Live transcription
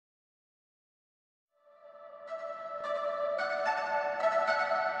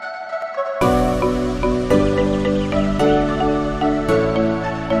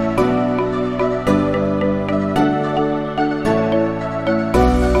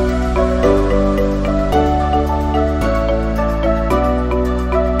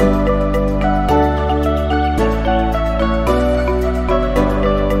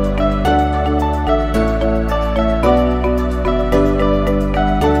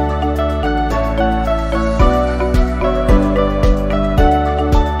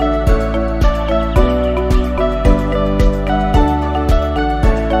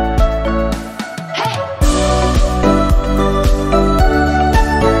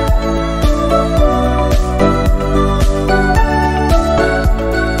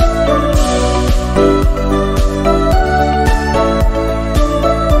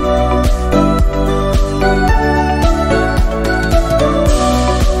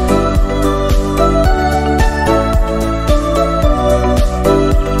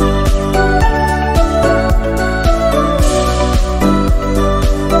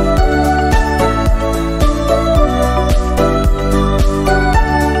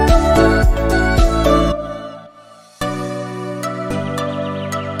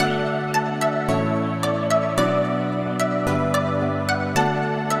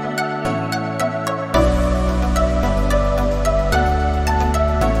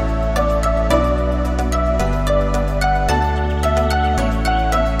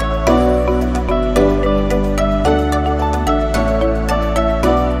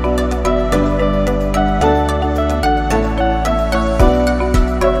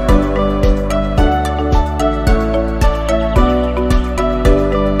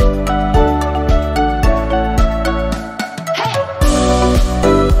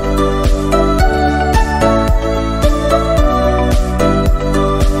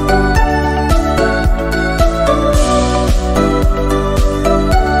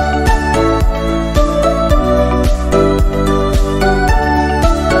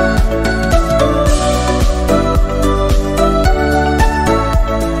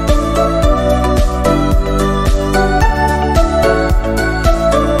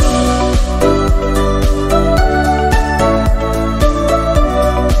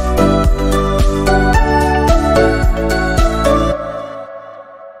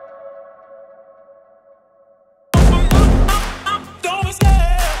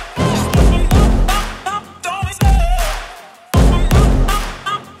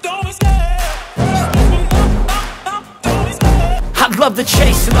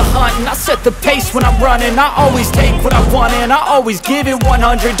chasing the hunt, and I set the pace when I'm running. I always take what I want and I always give it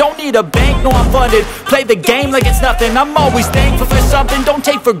 100. Don't need a bank, no I'm funded. Play the game like it's nothing. I'm always thankful for something. Don't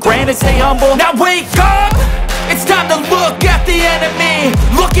take for granted, stay humble. Now wake up! It's time to look at the enemy.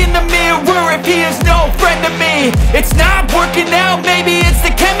 Look in the mirror if he is no friend to me. It's not working out, maybe it's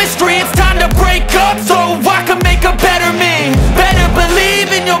the chemistry. It's time to break up so I can make a better me. Better believe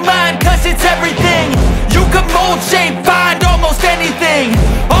in your mind, cause it's everything. You can mold, shape, find almost anything.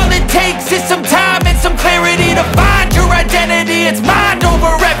 All it takes is some time and some clarity to find your identity. It's mind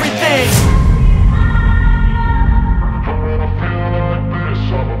over everything.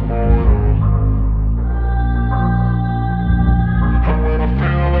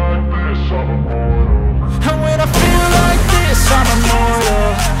 I'm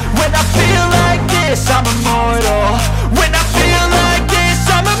immortal. When I feel like this, I'm immortal. When I feel like this,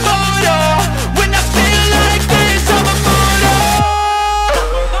 I'm immortal. When I feel like this, I'm immortal.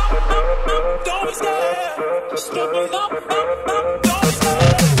 Don't be scared. Just step it up. Don't be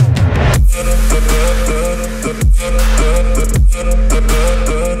scared.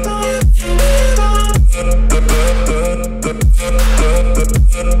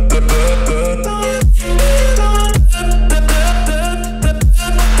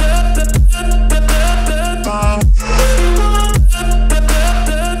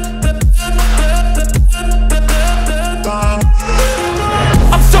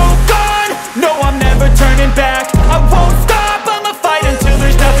 Back. I won't stop, I'ma fight until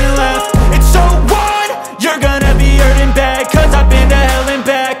there's nothing left. It's so on, you're gonna be hurting bad, cause I've been to hell and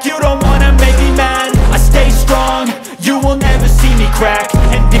back. You don't wanna make me mad, I stay strong, you will never see me crack.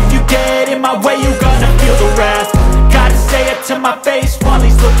 And if you get in my way, you're gonna feel the wrath. Gotta say it to my face while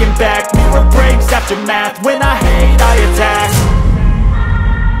he's looking back. Mirror breaks after math, when I hate I attack.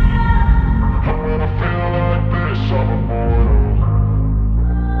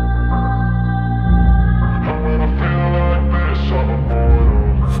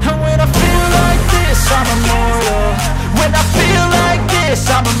 I'm immortal. When I feel like this,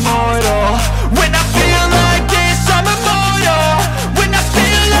 I'm immortal. When I feel like this, I'm immortal. When I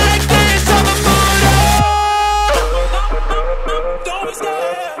feel like this, I'm immortal. Don't be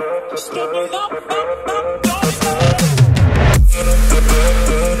scared. Just step it up. Don't be scared.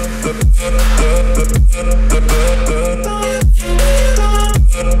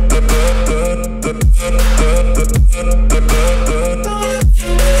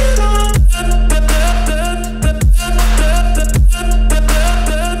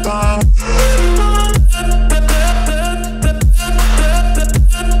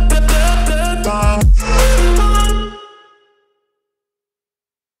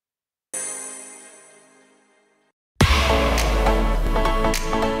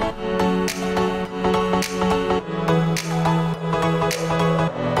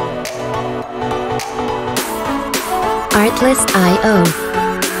 Artlist.io.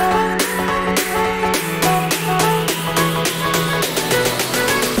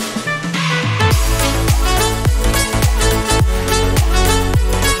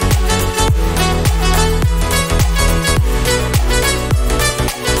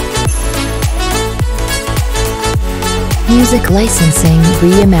 Music licensing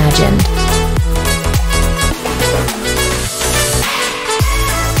reimagined.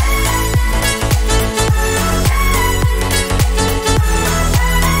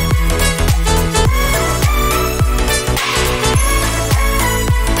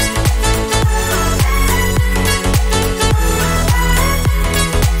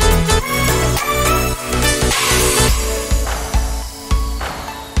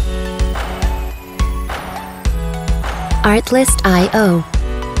 Artlist.io.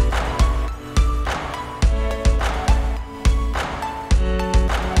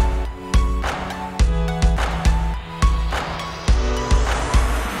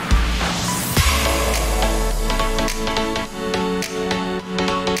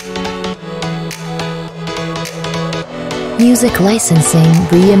 Music licensing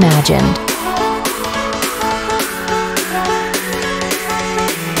reimagined.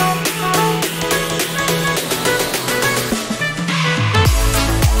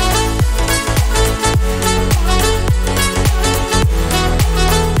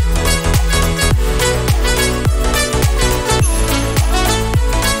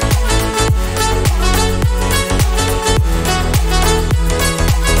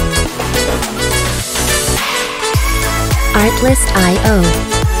 Artlist.io.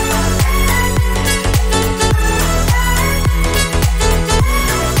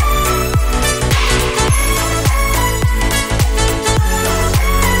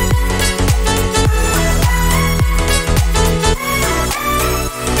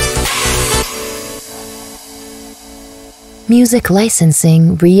 Music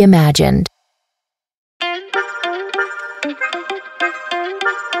licensing reimagined.